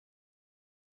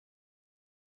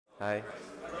Hi.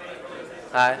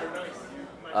 Hi.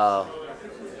 Uh,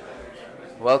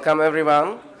 Welcome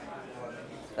everyone.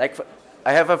 Like,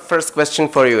 I have a first question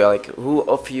for you. Like, who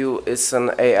of you is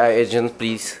an AI agent?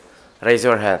 Please raise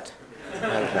your hand.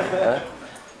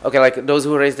 Okay, like those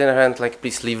who raised their hand, like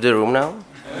please leave the room now,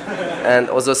 and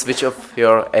also switch off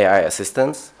your AI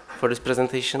assistants for this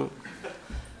presentation.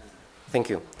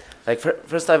 Thank you. Like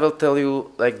first, I will tell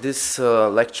you like this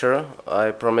lecture.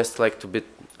 I promised like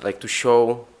to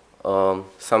show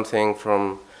something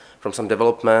from some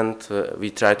development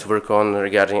we try to work on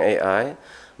regarding AI,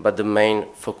 but the main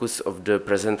focus of the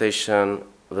presentation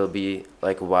will be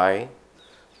like why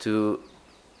to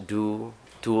do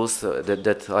tools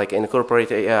that like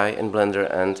incorporate AI in Blender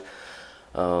and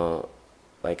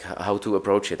like how to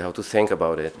approach it, how to think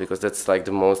about it, because that's like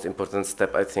the most important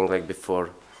step I think like before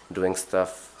doing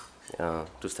stuff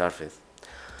to start with.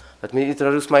 Let me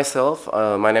introduce myself.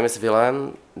 My name is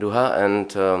Vilan Duha,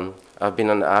 and I've been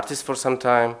an artist for some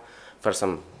time, for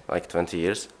some like 20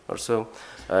 years or so,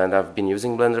 and I've been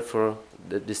using Blender for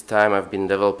this time. I've been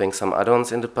developing some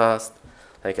add-ons in the past.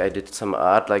 Like I did some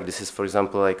art, like this is for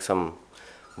example like some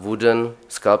wooden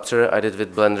sculpture I did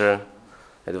with Blender.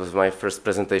 It was my first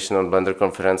presentation on Blender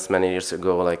conference many years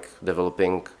ago, like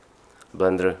developing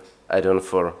Blender add-on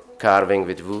for carving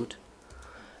with wood.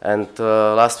 And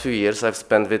last few years I've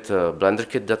spent with Blender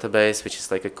Kit database, which is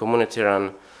like a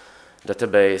community-run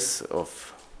database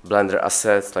of Blender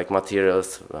assets, like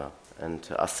materials and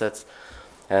assets.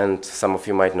 And some of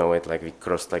you might know it, like we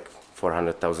crossed like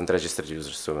 400,000 registered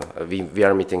users. So we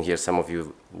are meeting here some of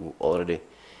you who already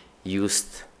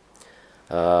used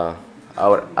our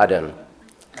add-on.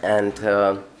 And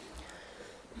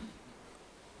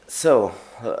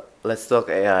let's talk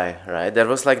AI, right? There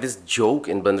was like this joke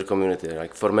in Blender community,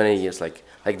 like for many years, like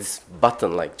this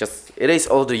button, like just erase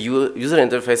all the user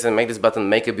interface and make this button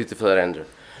make a beautiful render,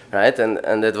 right?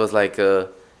 And it was like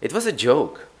it was a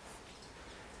joke.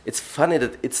 It's funny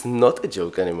that it's not a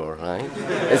joke anymore, right?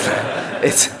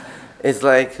 it's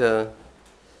like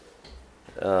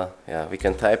yeah, we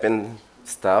can type in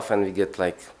stuff and we get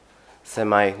like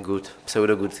semi-good,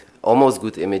 pseudo-good, almost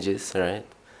good images, right?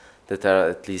 That are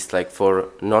at least like for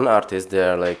non-artists, they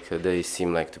are like they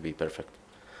seem like to be perfect.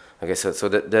 Okay, so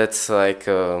that's like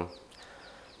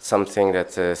something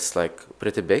that is like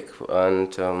pretty big,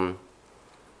 and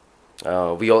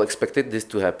we all expected this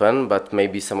to happen, but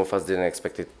maybe some of us didn't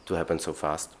expect it to happen so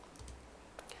fast.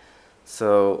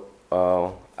 So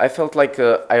I felt like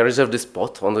I reserved this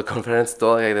spot on the conference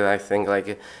talk, and I think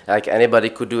like anybody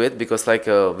could do it, because like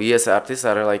we as artists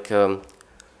are like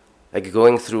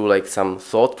going through like some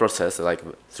thought process, like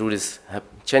through these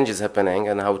changes happening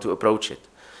and how to approach it,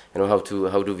 you know, how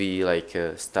do we like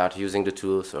start using the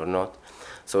tools or not.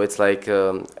 So it's like,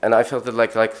 and I felt that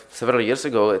like several years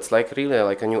ago, it's like really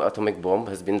like a new atomic bomb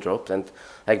has been dropped, and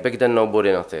like back then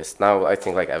nobody noticed. Now I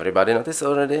think like everybody noticed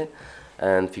already,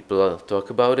 and people talk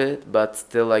about it, but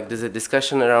still like there's a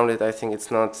discussion around it. I think it's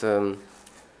not,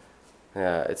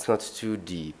 yeah, it's not too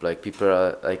deep. Like people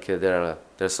are like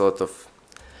there's a lot of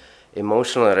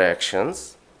emotional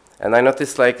reactions, and I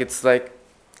noticed like it's like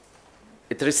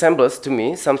it resembles to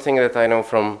me something that I know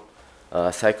from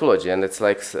psychology, and it's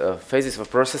like phases of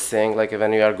processing, like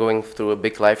when you are going through a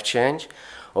big life change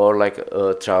or like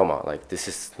trauma. Like this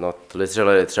is not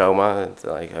literally a trauma,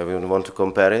 like I wouldn't want to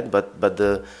compare it, but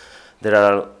there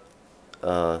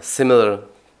are similar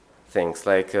things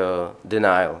like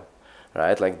denial,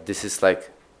 right? Like this is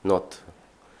like not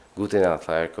good enough,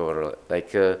 like, or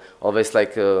like always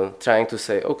like trying to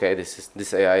say, okay,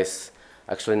 this AI is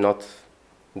actually not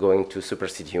going to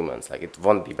supersede humans, like it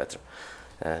won't be better.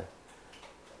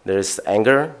 There is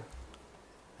anger,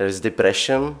 there is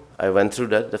depression. I went through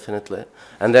that definitely,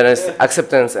 and there is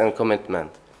acceptance and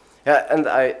commitment. Yeah, and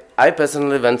I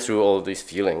personally went through all these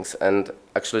feelings, and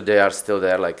actually they are still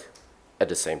there, like at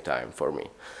the same time for me.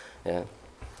 Yeah,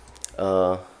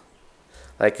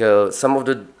 like some of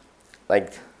the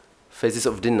like phases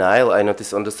of denial I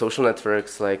notice on the social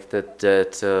networks, like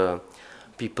that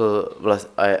people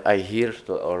I hear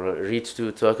or read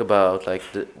to talk about, like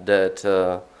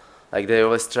that like they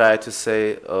always try to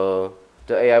say the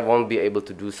AI won't be able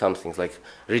to do some things like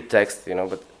read text, you know.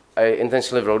 But I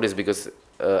intentionally wrote this because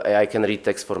AI can read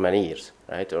text for many years,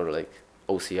 right? Or like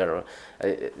OCR. Or,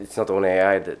 it's not only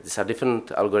AI. These are different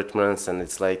algorithms, and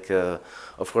it's like,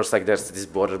 of course, like there's this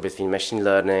border between machine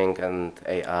learning and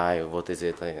AI. What is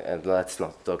it? And let's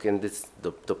not talk in these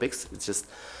topics. It's just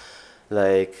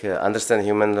like understand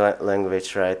human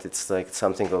language, right? It's like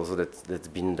something also that's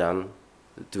been done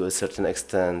to a certain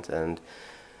extent, and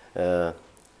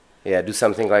yeah, do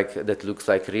something like that looks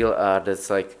like real art. That's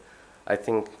like, I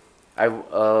think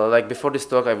like before this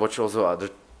talk, I watched also other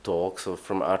talks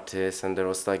from artists, and there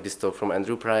was like this talk from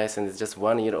Andrew Price, and it's just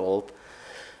 1 year old,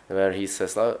 where he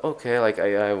says, like, okay, like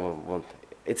I want,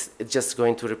 it's just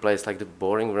going to replace like the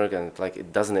boring work, and like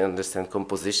it doesn't understand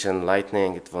composition,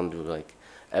 lighting, it won't do like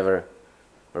ever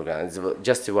work. And it's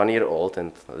just 1 year old,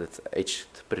 and it's aged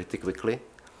pretty quickly.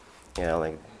 Yeah,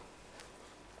 like.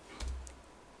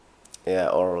 Yeah,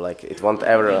 or like it won't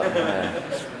ever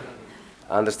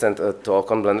understand a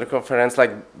talk on Blender conference.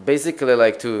 Like basically,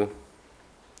 like to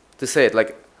say it,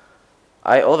 like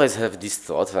I always have this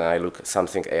thought when I look at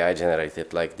something AI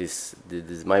generated. Like this,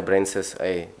 my brain says,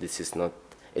 "Hey, this is not.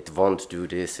 It won't do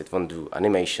this. It won't do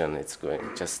animation. It's going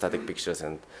just static pictures,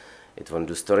 and it won't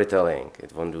do storytelling.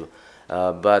 It won't do."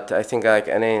 But I think like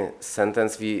any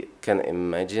sentence we can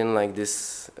imagine like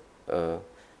this,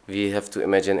 we have to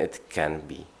imagine it can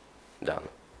be done,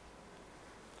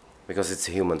 because it's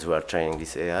humans who are training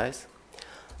these AIs.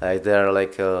 Like there are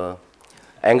like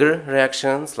anger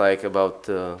reactions, like about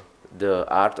the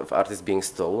art of artists being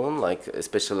stolen, like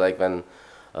especially like when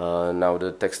now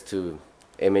the text to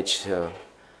image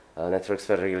networks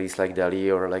were released, like DALL-E,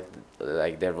 or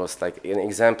like there was like in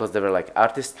examples there were like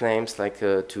artist names like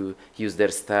to use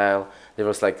their style. There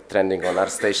was like trending on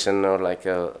ArtStation, or like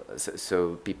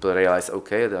so people realized,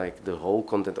 okay, like the whole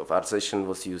content of ArtStation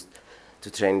was used to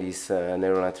train these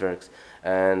neural networks,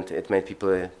 and it made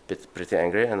people a bit pretty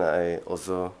angry, and I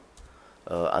also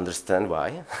understand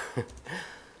why.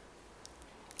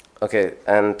 Okay,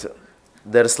 and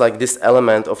there's like this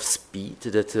element of speed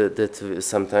that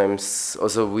sometimes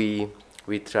also we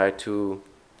try to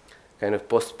kind of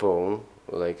postpone.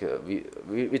 Like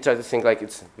we try to think like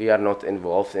we are not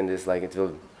involved in this. Like it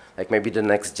will, like maybe the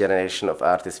next generation of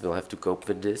artists will have to cope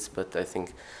with this, but I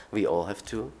think we all have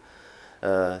to.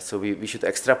 So we should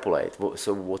extrapolate.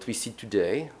 So what we see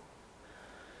today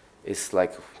is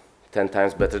like 10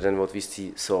 times better than what we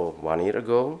saw 1 year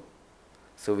ago.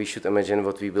 So we should imagine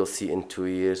what we will see in 2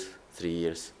 years, 3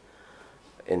 years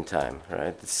in time,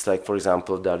 right? It's like, for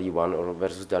example, DALL-E 1 or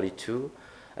versus DALL-E 2.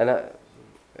 And I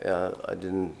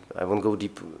won't go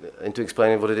deep into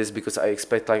explaining what it is, because I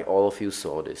expect like all of you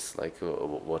saw this, like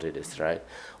what it is, right?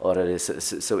 Or it is,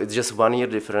 so it's just 1 year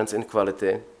difference in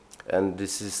quality. And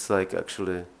this is like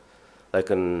actually like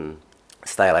a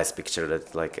stylized picture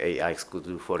that like AI could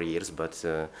do for years, but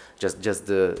it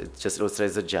just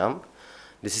illustrates the jump.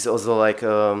 This is also like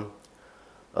a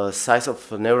size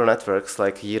of neural networks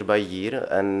like year by year,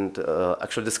 and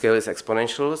actually the scale is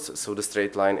exponential, so the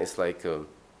straight line is like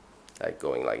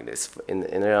going like this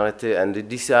in reality. And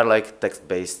these are like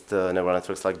text-based neural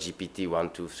networks like GPT 1,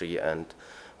 2, 3, and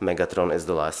Megatron is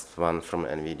the last one from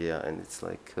NVIDIA, and it's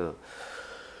like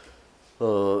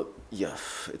yeah,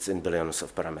 it's in billions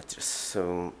of parameters.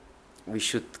 So we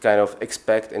should kind of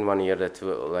expect in 1 year that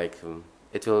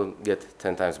it will get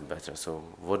 10 times better. So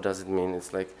what does it mean?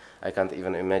 It's like I can't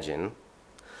even imagine.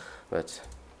 But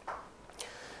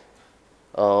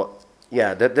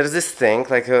yeah, there's this thing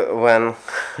like when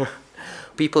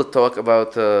people talk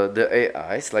about the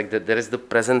AIs, like there is the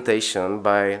presentation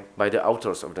by the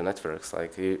authors of the networks.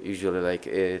 Like usually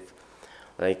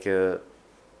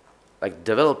like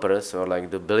developers or like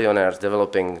the billionaires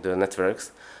developing the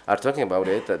networks are talking about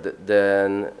it,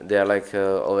 then they are like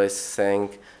always saying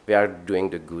we are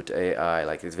doing the good AI,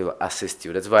 like it will assist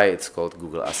you. That's why it's called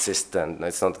Google Assistant.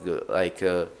 It's not like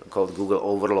called Google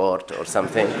Overlord or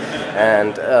something.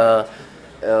 And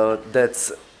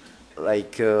that's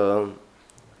like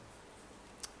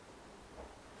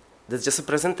that's just a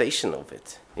presentation of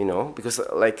it, you know, because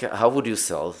like how would you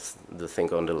sell the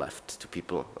thing on the left to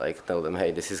people? Like tell them,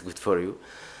 hey, this is good for you.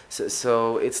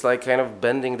 So it's like kind of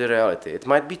bending the reality. It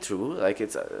might be true, like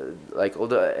it's like all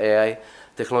the AI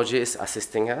technology is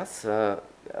assisting us,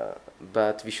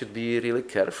 but we should be really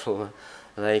careful,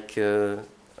 like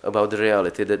about the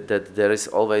reality that there is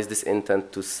always this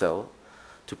intent to sell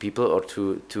to people, or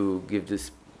to give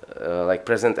this like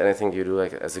present anything you do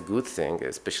like as a good thing,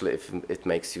 especially if it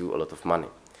makes you a lot of money.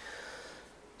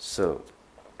 So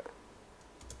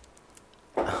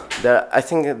I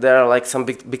think there are like some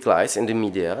big lies in the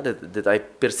media that I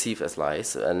perceive as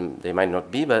lies, and they might not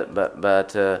be,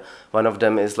 but one of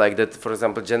them is like that, for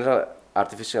example, general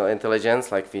artificial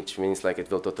intelligence, like which means like it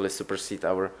will totally supersede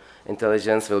our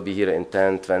intelligence, will be here in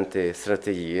 10, 20,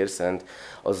 30 years. And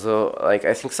also like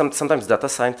I think sometimes data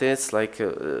scientists like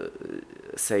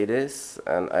say this,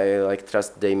 and I like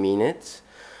trust they mean it,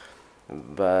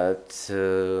 but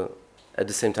at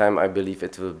the same time I believe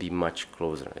it will be much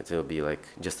closer. It will be like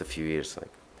just a few years, like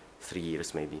 3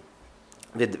 years maybe.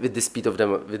 With the speed of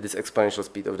them, with this exponential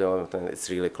speed of development, it's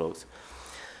really close.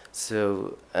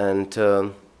 So, and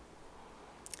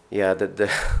yeah, that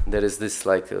there is this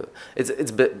like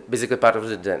it's basically part of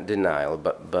the denial,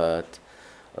 but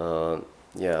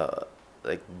yeah,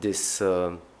 like this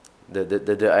the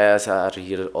IAs are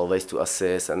here always to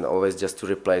assist and always just to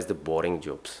replace the boring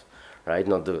jobs, right?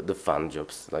 Not the fun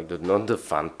jobs, like not the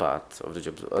fun part of the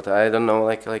jobs. But I don't know,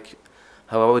 like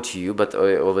how about you? But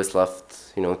I always loved,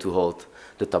 you know, to hold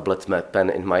the tablet pen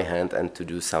in my hand and to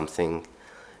do something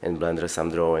in Blender,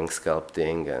 some drawing,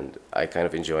 sculpting, and I kind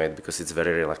of enjoy it because it's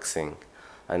very relaxing.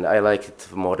 And I like it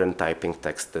more than typing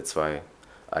text, that's why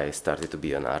I started to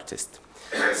be an artist.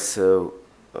 So,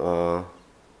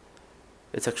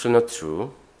 it's actually not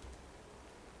true.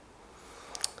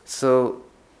 So,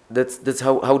 that's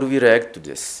how do we react to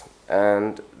this?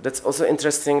 And that's also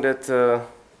interesting that,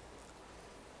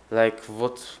 like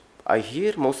what I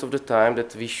hear most of the time,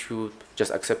 that we should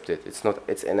just accept it.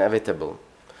 It's inevitable.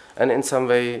 And in some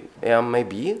way, yeah,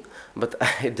 maybe, but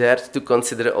I dared to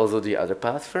consider also the other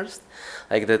path first,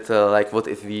 like that, like what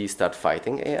if we start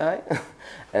fighting AI,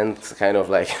 and kind of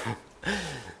like,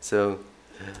 so,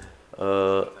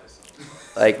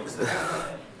 like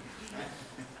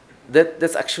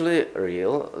that's actually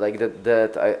real, like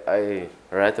that I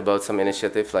read about some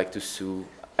initiative like to sue,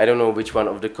 I don't know which one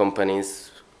of the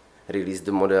companies released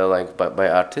the model like by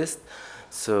artists,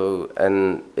 so,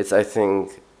 and it's, I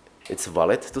think, it's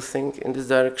valid to think in this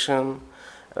direction.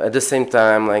 At the same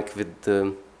time, like with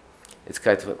the, it's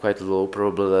quite low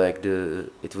probably like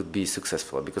it would be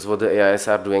successful, because what the AIs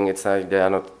are doing, it's like they are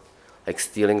not like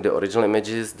stealing the original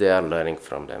images, they are learning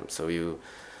from them. So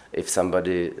if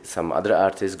some other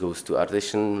artist goes to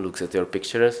Artisan, looks at your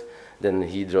pictures, then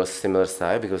he draws similar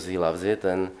style because he loves it,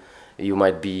 and you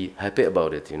might be happy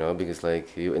about it, you know, because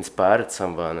like you inspired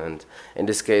someone, and in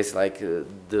this case, like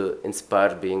the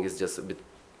inspired being is just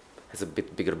has a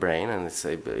bit bigger brain and is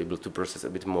able to process a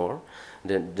bit more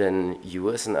than you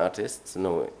as an artist.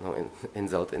 No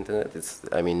insult internet.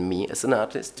 I mean me as an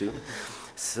artist too.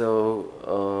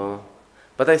 So,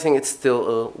 but I think it's still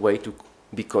a way to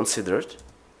be considered.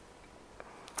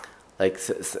 Like,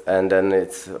 and then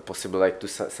it's possible like to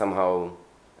somehow,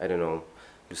 I don't know,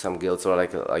 do some guilds or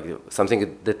like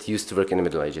something that used to work in the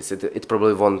Middle Ages. It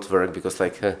probably won't work because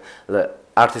like the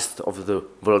artists of the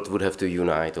world would have to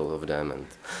unite all of them and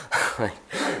like,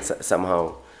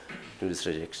 somehow do this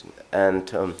rejection. And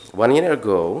 1 year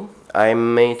ago, I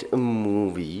made a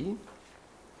movie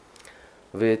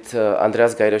with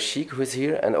Andreas Gajdošík, who is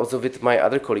here, and also with my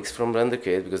other colleagues from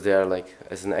Blendercade, because they are like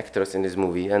as an actors in this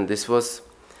movie. And this was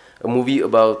a movie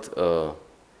about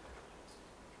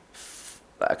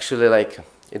actually like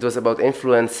it was about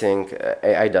influencing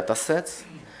AI datasets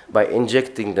by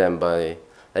injecting them by,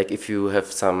 like if you have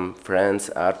some friends,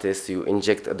 artists, you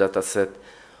inject a dataset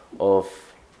of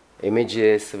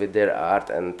images with their art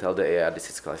and tell the AI this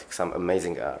is like some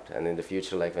amazing art. And in the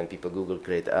future, like when people Google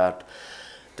great art,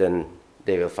 then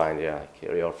they will find, yeah, like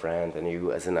your friend and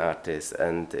you as an artist.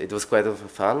 And it was quite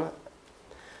fun.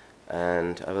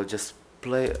 And I will just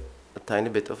play a tiny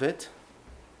bit of it.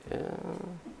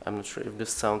 I'm not sure if the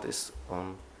sound is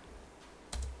on.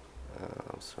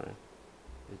 I'm sorry,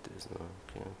 it is not.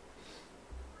 Okay.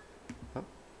 Huh?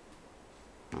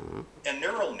 A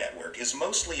neural network is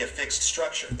mostly a fixed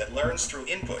structure that learns through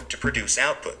input to produce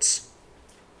outputs.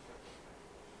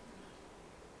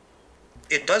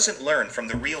 It doesn't learn from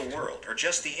the real world or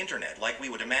just the internet like we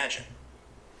would imagine.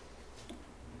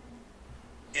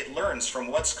 It learns from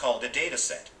what's called a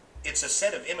dataset. It's a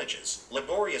set of images,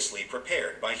 laboriously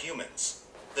prepared by humans.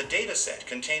 The dataset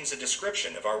contains a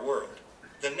description of our world.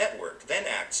 The network then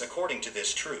acts according to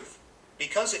this truth.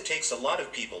 Because it takes a lot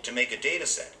of people to make a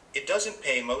dataset, it doesn't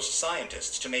pay most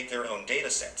scientists to make their own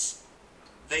datasets.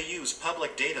 They use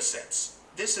public datasets.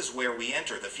 This is where we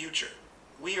enter the future.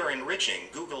 We are enriching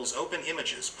Google's Open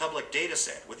Images public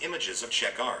dataset with images of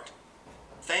Czech art.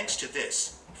 Thanks to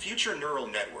this, future neural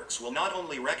networks will not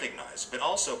only recognize but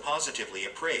also positively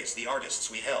appraise the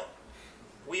artists we help.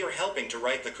 We are helping to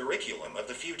write the curriculum of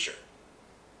the future.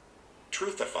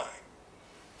 Truthify.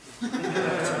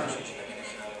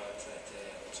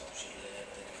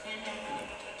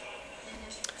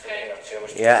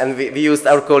 Yeah, and we used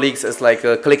our colleagues as like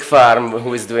a click farm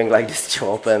who is doing like this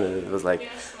job, and it was like,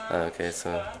 okay,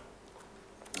 so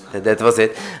that was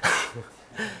it.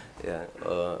 Yeah,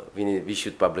 we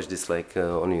should publish this like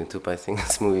on YouTube. I think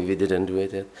this movie we didn't do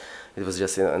it yet. It was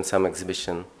just in some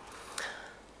exhibition.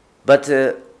 But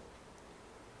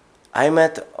I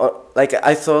met like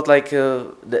I thought like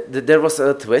there was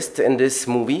a twist in this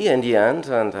movie in the end,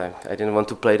 and I didn't want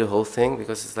to play the whole thing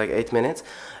because it's like 8 minutes,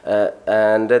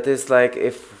 and that is like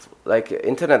if like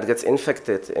internet gets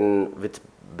infected with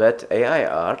bad AI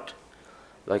art,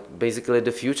 like basically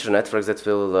the future networks that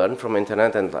will learn from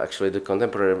internet, and actually the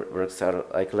contemporary works are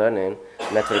like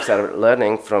networks are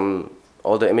learning from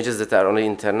all the images that are on the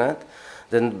internet,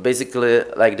 then basically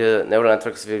like the neural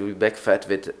networks will be backfed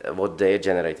with what they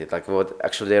generated, like what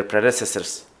actually their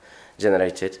predecessors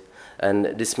generated. And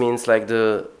this means like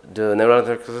the neural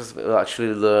networks will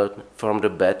actually learn from the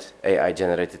bad AI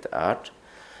generated art,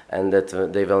 and that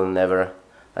they will never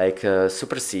like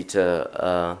supersede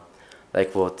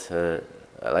like what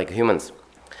like humans.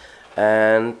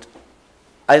 And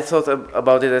I thought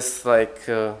about it as like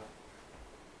I'm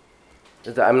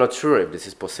not sure if this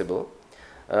is possible,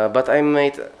 but I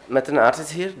met an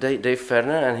artist here, Dave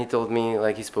Ferner, and he told me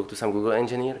like he spoke to some Google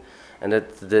engineer, and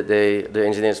that the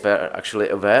engineers were actually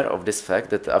aware of this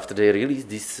fact that after they release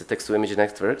these text-to-image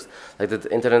networks, like that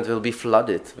the internet will be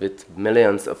flooded with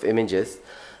millions of images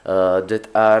that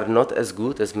are not as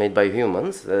good as made by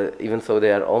humans, even though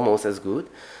they are almost as good.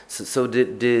 So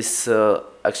this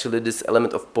actually this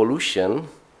element of pollution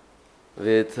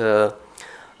with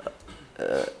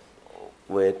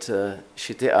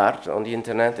shitty art on the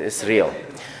internet is real.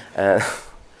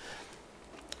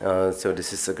 So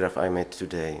this is a graph I made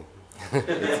today.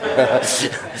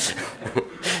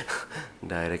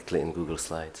 Directly in Google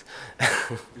Slides.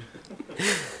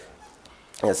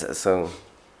 Yes, so,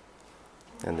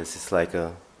 and this is like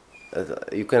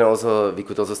we could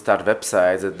also start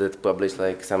websites that publish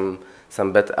like some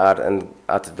bad art and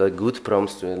add the good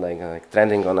prompts to it, like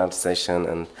trending on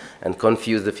ArtStation, and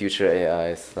confuse the future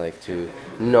AIs like to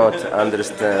not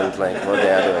understand like what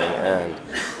they are doing, and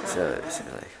so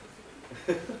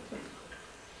like.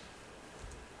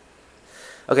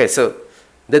 Okay, so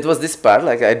that was this part.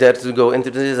 Like I dared to go into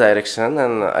this direction,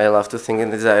 and I love to think in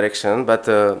this direction. But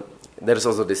there's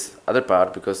also this other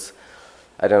part because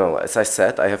I don't know. As I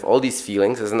said, I have all these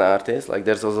feelings as an artist. Like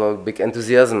there's also a big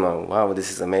enthusiasm. Wow, this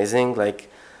is amazing. Like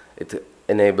it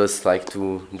enables like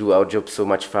to do our job so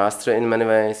much faster in many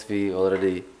ways. We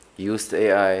already used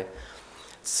AI.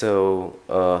 So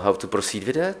how to proceed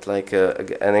with that? Like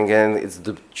and again, it's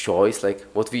the choice. Like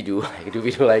what we do. Like do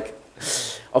we do like?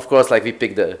 Of course, like we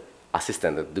pick the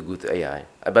assistant, the good AI,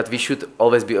 but we should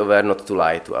always be aware not to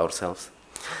lie to ourselves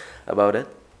about it.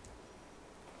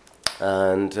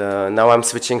 And now I'm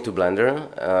switching to Blender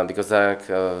because like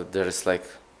there is like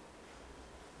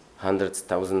hundreds,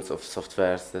 thousands of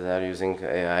softwares that are using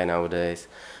AI nowadays,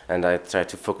 and I try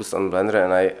to focus on Blender,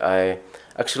 and I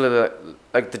actually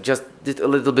just did a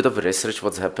little bit of research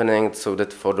what's happening, so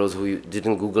that for those who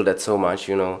didn't Google that so much,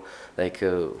 you know, like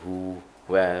who,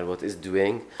 where, what is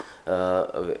doing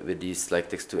with these like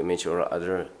text-to-image or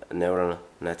other neural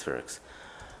networks.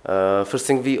 First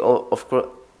thing, we of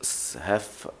course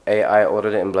have AI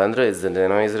already in Blender. It's the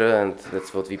denoiser, and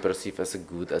that's what we perceive as a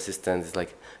good assistant. It's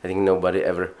like I think nobody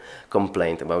ever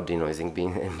complained about denoising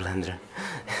being in Blender.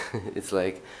 It's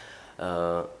like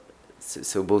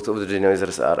so both of the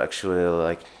denoisers are actually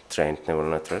like trained neural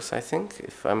networks, I think,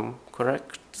 if I'm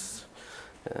correct.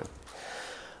 Yeah.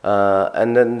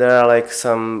 And then there are like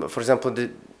some, for example,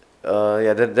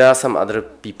 there are some other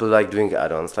people like doing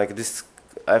add-ons. Like this,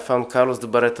 I found Carlos de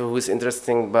Barreto, who is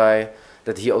interesting by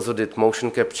that he also did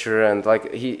motion capture, and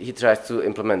like he tries to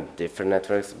implement different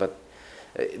networks, but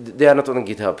they are not on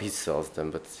GitHub. He sells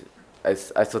them, but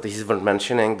I thought he's worth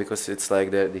mentioning because it's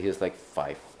like he has like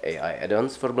 5 AI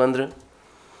add-ons for Blender.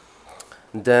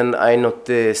 Then I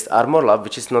noticed Armor Lab,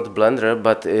 which is not Blender,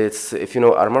 but it's, if you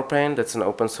know Armor Paint, that's an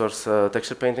open source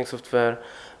texture painting software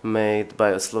made by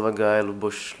a Slovak guy,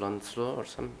 Luboš Lanclo, or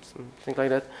something like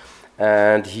that.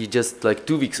 And he just like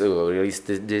 2 weeks ago released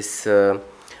this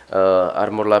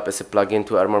Armor Lab as a plugin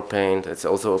to Armor Paint. It's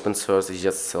also open source. He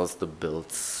just sells the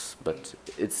builds, but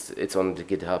it's on the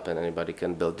GitHub, and anybody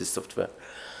can build this software.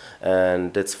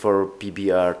 And that's for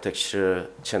PBR, texture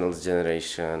channels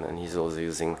generation, and he's also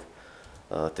using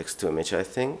text to image, I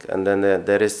think. And then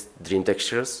there is Dream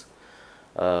Textures,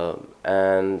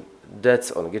 and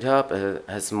that's on GitHub. It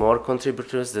has more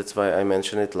contributors. That's why I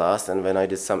mentioned it last. And when I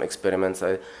did some experiments,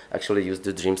 I actually used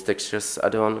the Dream Textures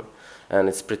add-on, and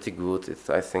it's pretty good.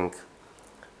 I think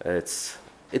it's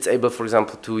able, for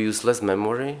example, to use less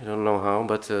memory. I don't know how,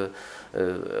 but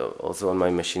also on my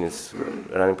machine it's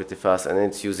running pretty fast, and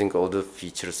it's using all the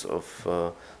features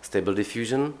of stable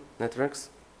diffusion networks.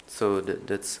 So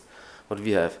that's what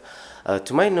we have.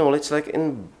 To my knowledge, like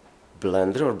in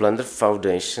Blender or Blender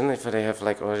Foundation, if they have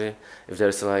like already, if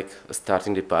there's like a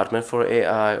starting department for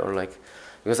AI, or like,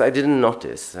 because I didn't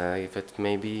notice if it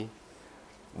maybe,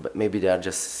 but maybe they are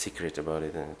just secret about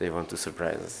it and they want to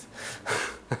surprise us.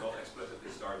 Not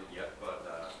explicitly started yet, but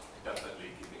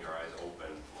definitely keeping your eyes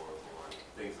open for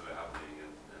things that are happening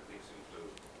and things to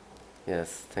include.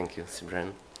 Yes, thank you,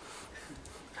 Sibran.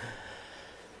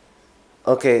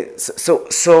 Okay,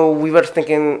 so we were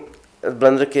thinking at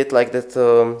Blender Kit like that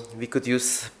we could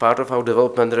use part of our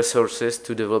development resources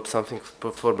to develop something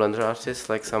for Blender artists,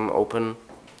 like some open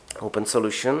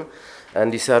solution.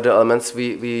 And these are the elements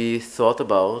we thought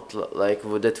about, like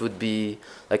that would be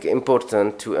like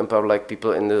important to empower like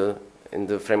people in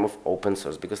the frame of open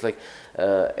source, because like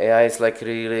AI is like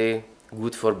really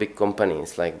good for big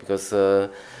companies, like because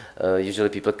usually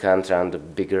people can't run the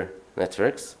bigger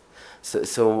networks.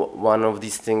 So one of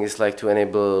these things is like to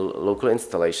enable local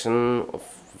installation of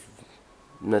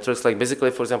networks, like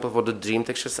basically, for example, what the Dream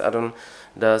Textures add-on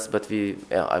does, but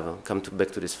I will come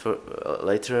back to this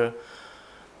later.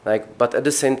 Like, but at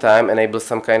the same time, enable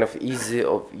some kind of easy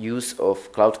use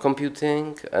of cloud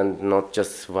computing and not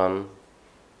just one.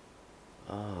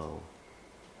 Oh,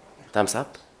 thumbs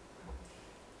up.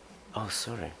 Oh,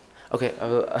 sorry. Okay, I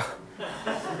will.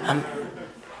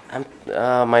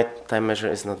 My time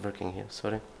measure is not working here.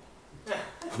 Sorry.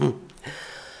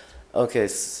 Okay.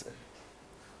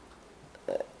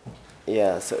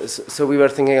 Yeah. So we were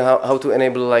thinking how to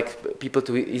enable like people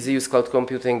to easy use cloud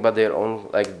computing, but their own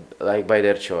like by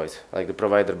their choice, like the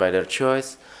provider by their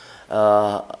choice.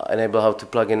 Enable how to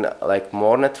plug in like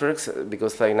more networks,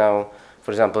 because like now,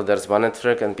 for example, there's one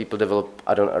network and people develop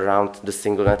around the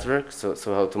single network. So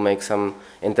how to make some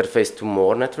interface to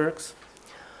more networks.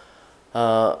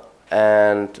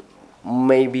 And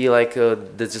maybe like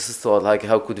there's just a thought like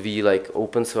how could we like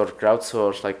open source,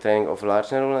 crowdsource like training of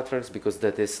large neural networks, because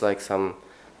that is like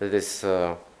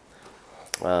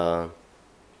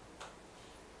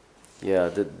yeah,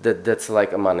 that's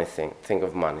like a money thing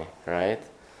of money, right?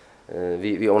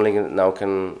 We only now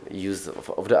can use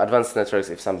of the advanced networks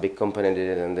if some big company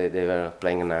did it and they were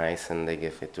playing nice and they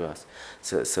gave it to us.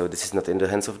 So this is not in the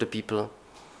hands of the people.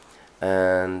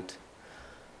 And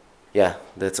yeah,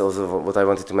 that's also what I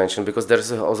wanted to mention, because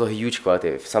there's also a huge quality.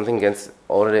 If something gets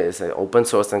already is open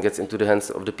source and gets into the hands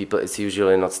of the people, it's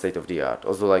usually not state of the art.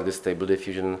 Also, like the Stable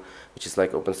Diffusion, which is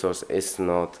like open source, is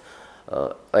not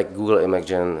like Google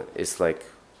ImageGen is like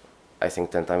I think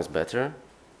 10 times better,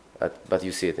 but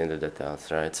you see it in the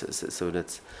details, right? So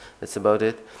that's about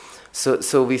it.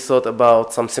 So we thought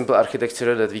about some simple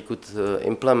architecture that we could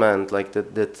implement, like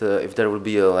that if there will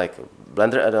be a like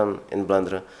Blender add-on in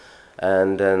Blender.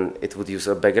 And then it would use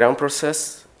a background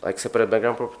process, like separate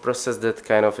background process that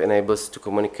kind of enables to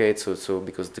communicate. So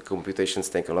because the computations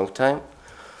take a long time,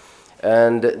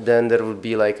 and then there would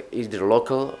be like either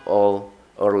local or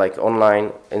like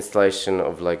online installation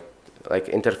of like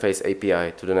interface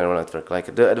API to the neural network.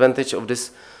 Like the advantage of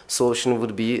this solution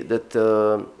would be that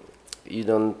you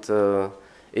don't.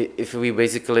 If we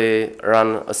basically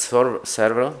run a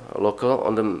server local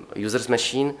on the user's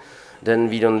machine, then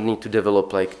we don't need to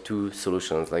develop like two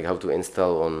solutions, like how to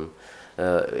install on,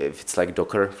 if it's like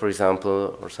Docker, for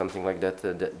example, or something like that,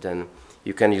 then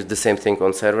you can use the same thing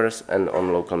on servers and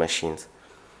on local machines.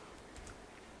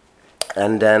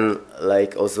 And then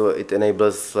like also it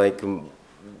enables like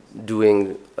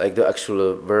doing like the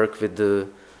actual work with the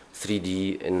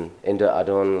 3D in the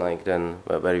add-on, like then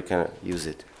where you can use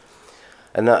it.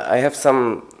 And I have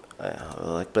some,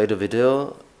 like played a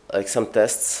video, like some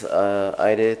tests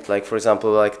I did, like for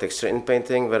example, like texture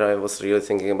inpainting, where I was really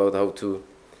thinking about how to,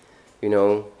 you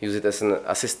know, use it as an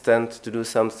assistant to do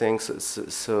something.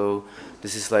 So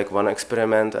this is like one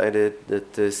experiment I did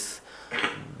that is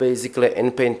basically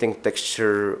inpainting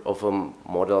texture of a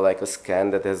model, like a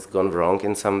scan that has gone wrong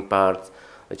in some part,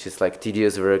 which is like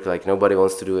tedious work, like nobody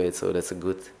wants to do it, so that's a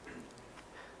good,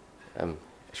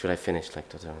 should I finish like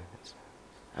totally?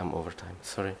 I'm over time,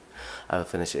 sorry. I'll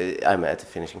finish. I'm at the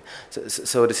finishing.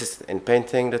 So this is in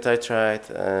painting that I tried,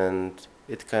 and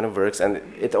it kind of works. And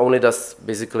it only does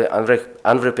basically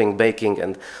unwrapping, baking,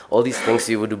 and all these things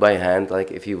you would do by hand,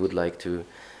 like if you would like to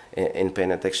in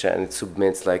paint a texture, and it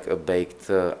submits like a baked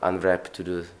unwrap to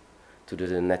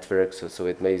the network. So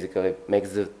it basically makes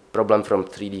the problem from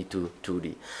 3D to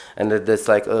 2D, and that's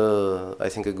like I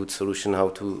think a good solution how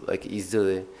to like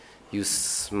easily use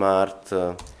smart.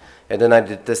 And then I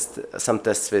did some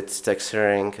tests with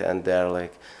texturing, and they're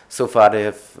like, so far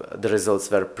the results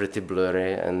were pretty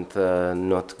blurry and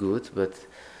not good, but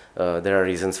there are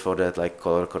reasons for that, like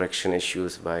color correction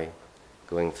issues by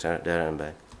going there and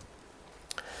back.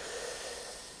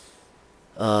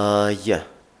 Yeah.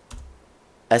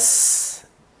 As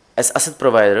asset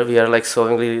provider, we are like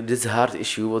solving this hard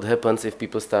issue. What happens if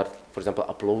people start, for example,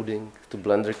 uploading to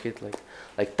Blender Kit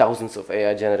like thousands of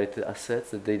AI generated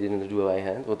assets that they didn't do by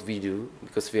hand? What we do,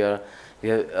 because we have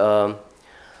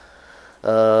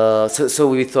So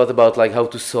we thought about like how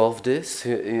to solve this,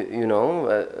 you know,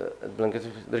 at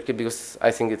Blanket because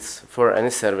I think it's for any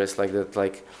service like that,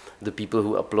 like the people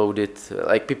who upload it,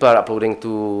 like people are uploading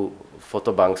to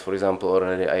photo banks, for example,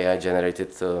 already AI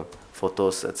generated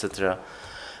photos, etc.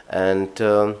 And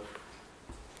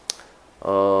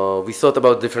we thought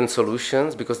about different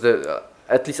solutions because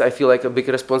at least I feel like a big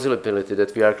responsibility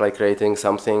that we are like creating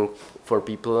something for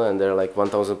people, and there are like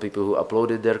 1,000 people who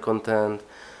uploaded their content,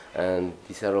 and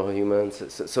these are all humans.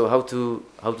 So how to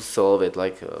solve it?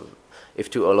 Like if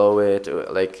to allow it,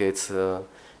 like it's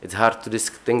hard to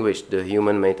distinguish the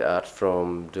human-made art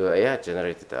from the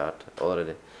AI-generated art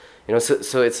already. You know,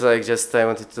 so it's like just I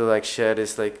wanted to like share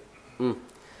this like.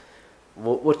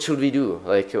 What should we do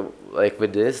like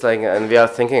with this, like, and we are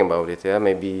thinking about it, yeah,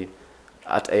 maybe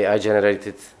at AI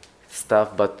generated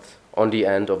stuff but on the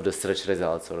end of the search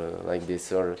results or like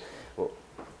this, or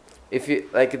if you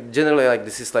like generally like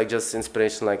this is like just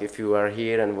inspiration, like if you are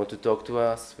here and want to talk to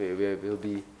us, we will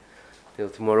be till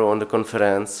tomorrow on the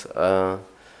conference,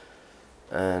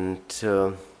 and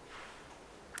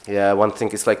yeah, one thing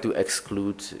is like to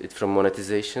exclude it from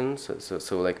monetization,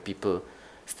 so like people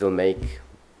still make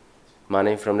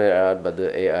money from their art, but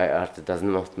the AI art does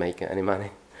not make any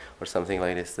money, or something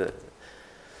like this.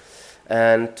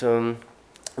 And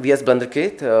we as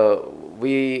BlenderKit,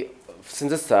 we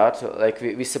since the start, like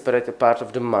we separate a part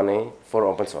of the money for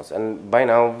open source, and by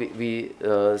now we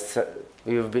are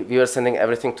sending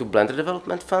everything to Blender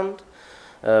Development Fund.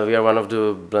 We are one of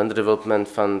the Blender Development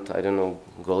Fund, I don't know,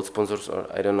 gold sponsors, or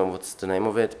I don't know what's the name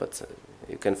of it, but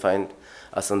you can find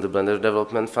us on the Blender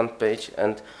Development Fund page.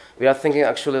 And we are thinking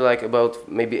actually like about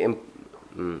maybe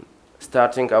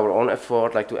starting our own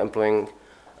effort, like to employing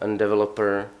a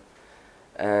developer.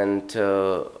 And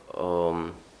so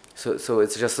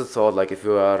it's just a thought, like if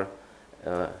you are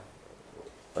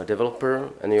a developer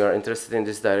and you are interested in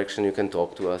this direction, you can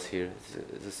talk to us here.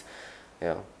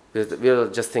 Yeah, we are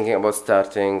just thinking about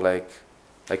starting like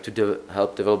to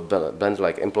help develop Blender,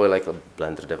 like employ like a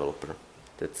Blender developer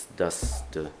that does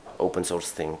the open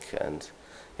source thing, and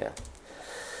yeah.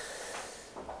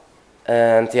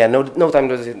 And yeah, no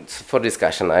time for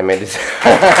discussion. I made it.